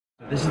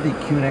This is the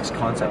QNX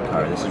concept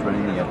car. This is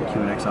running the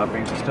QNX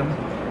operating system.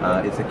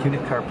 It's the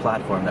QNX car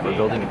platform that we're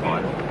building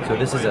upon. So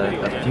this is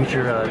a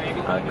future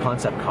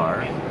concept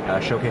car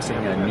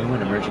showcasing new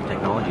and emerging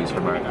technologies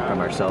from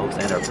ourselves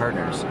and our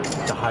partners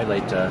to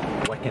highlight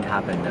what can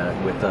happen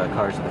with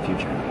cars of the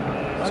future.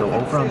 So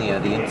over on the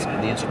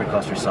instrument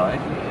cluster side,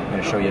 I'm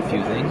going to show you a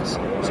few things.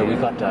 So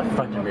we've got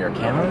front and rear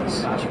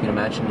cameras. As you can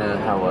imagine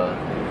how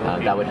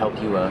that would help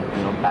you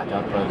back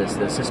up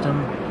this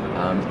system.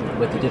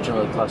 With the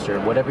digital cluster,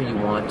 whatever you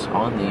want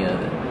on the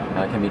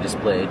can be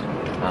displayed.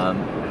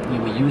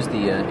 We use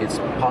it's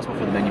possible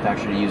for the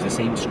manufacturer to use the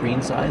same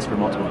screen size for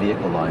multiple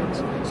vehicle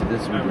lines. So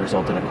this would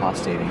result in a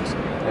cost savings,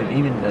 and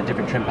even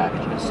different trim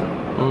packages. So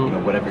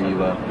whatever you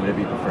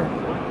prefer.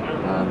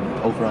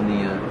 Over on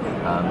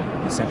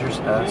the center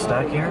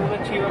stack here,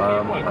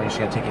 I'm just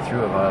going to take you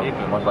through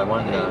one by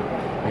one.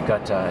 We've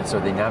got so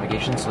the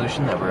navigation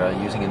solution that we're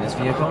using in this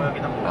vehicle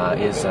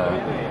is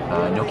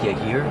Nokia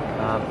here.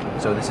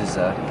 So this is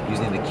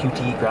using the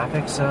QT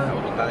graphics,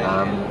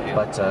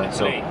 but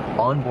so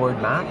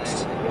onboard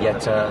maps,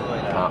 yet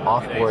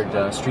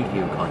off-board street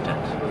view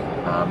content.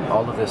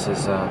 All of this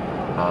is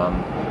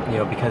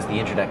because the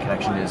internet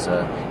connection is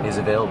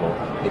available,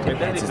 it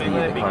enhances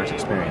the car's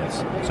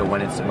experience. So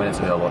when it's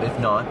available, if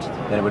not,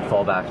 then it would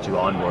fall back to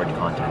onboard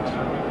content.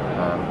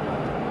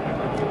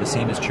 The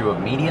same is true of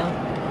media.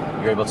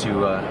 You're able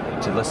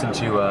to listen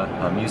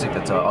to music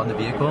that's on the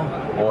vehicle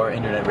or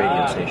internet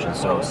radio stations.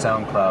 So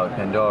SoundCloud,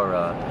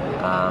 Pandora,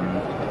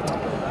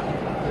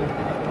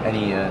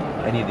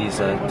 any of these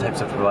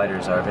types of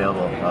providers are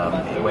available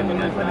when the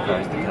car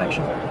has the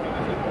connection.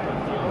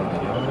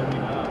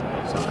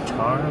 So the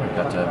car, we've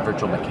got a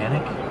virtual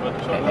mechanic,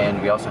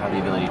 and we also have the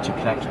ability to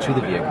connect to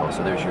the vehicle.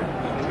 So there's your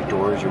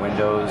doors, your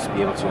windows,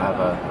 be able to have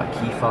a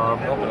key fob.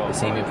 The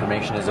same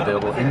information is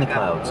available in the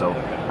cloud. So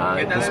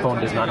this phone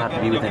does not have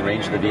to be within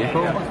range of the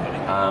vehicle.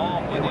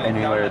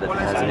 Anywhere that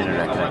has an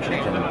internet connection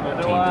can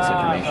obtain this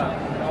information.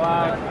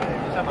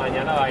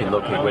 You can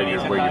locate where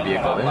your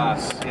vehicle is.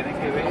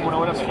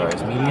 As far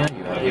as media,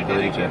 you have the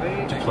ability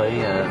to play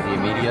the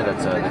media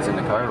that's in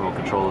the car. Remote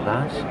control of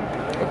that.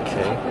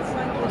 Okay.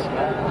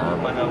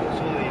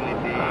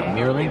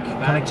 Mirror-link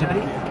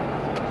connectivity.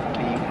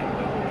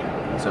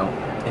 So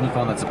any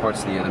phone that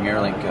supports the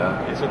Mirror-link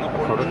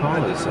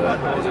protocol is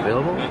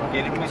available.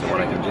 So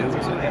what I can do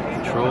is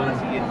control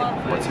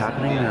what's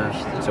happening.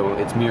 So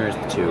it's mirrors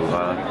too.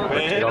 But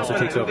it also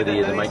takes over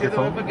the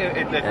microphone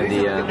and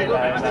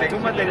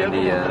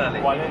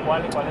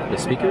the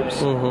speakers.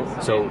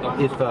 So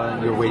if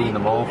you're waiting in the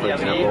mall, for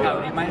example,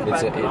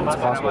 it's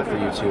possible for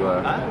you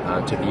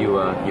to view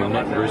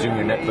resume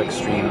your Netflix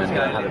stream and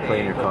have it play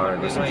in your car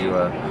and listen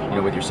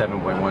to with your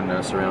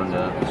 7.1 surround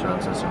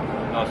system.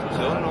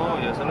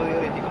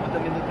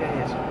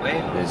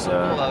 There's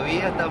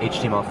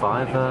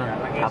HTML5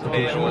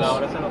 applications.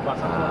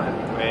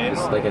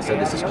 Like I said,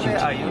 this is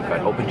QT. You've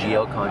got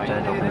OpenGL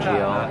content,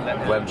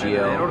 OpenGL,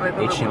 WebGL,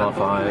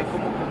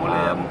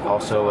 HTML5,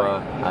 also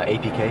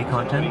APK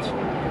content.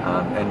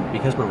 And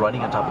because we're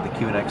running on top of the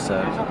QNX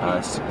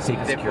safe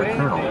and secure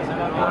kernel,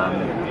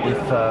 if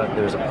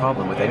there's a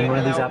problem with any one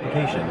of these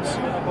applications,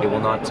 it will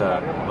not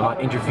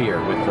interfere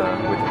with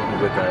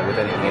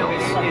anything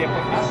else.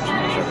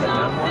 Shut that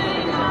down.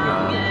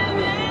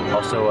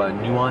 Also,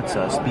 nuance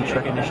speech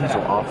recognition, so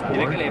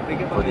off-board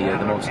for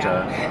the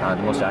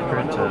most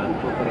accurate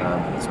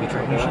speech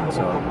recognition.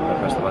 So I'll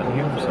press the button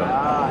here. So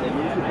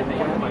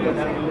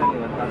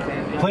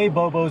play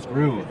Bobo's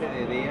Groove. So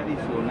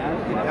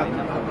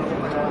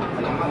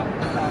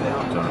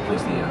to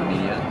replace the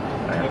media,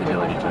 I have the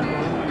ability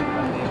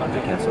to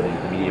cancel the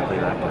media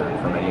playback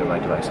from any of my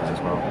devices as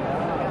well.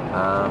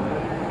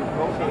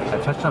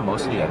 I've touched on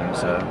most of the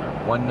items.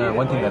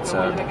 One thing that's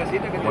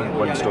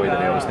one story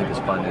that I always think is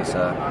fun is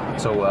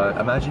so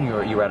imagine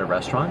you're at a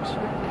restaurant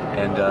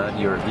and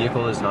your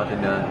vehicle is not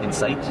in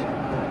sight.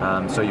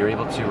 So you're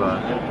able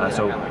to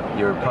so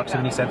your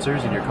proximity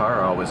sensors in your car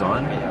are always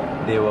on.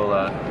 They will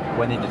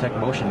when they detect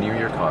motion near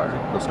your car,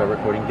 they'll start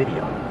recording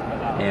video.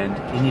 And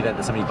in the event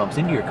that somebody bumps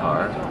into your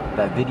car,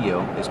 that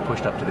video is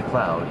pushed up to the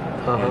cloud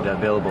and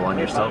available on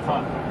your cell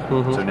phone.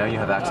 So now you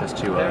have access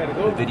to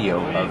the video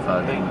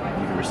of you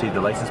can receive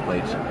the license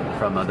plate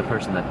from the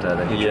person that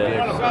hit your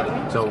vehicle.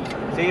 So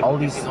all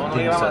these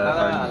things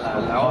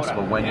are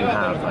possible when you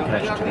have a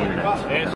connection to the internet.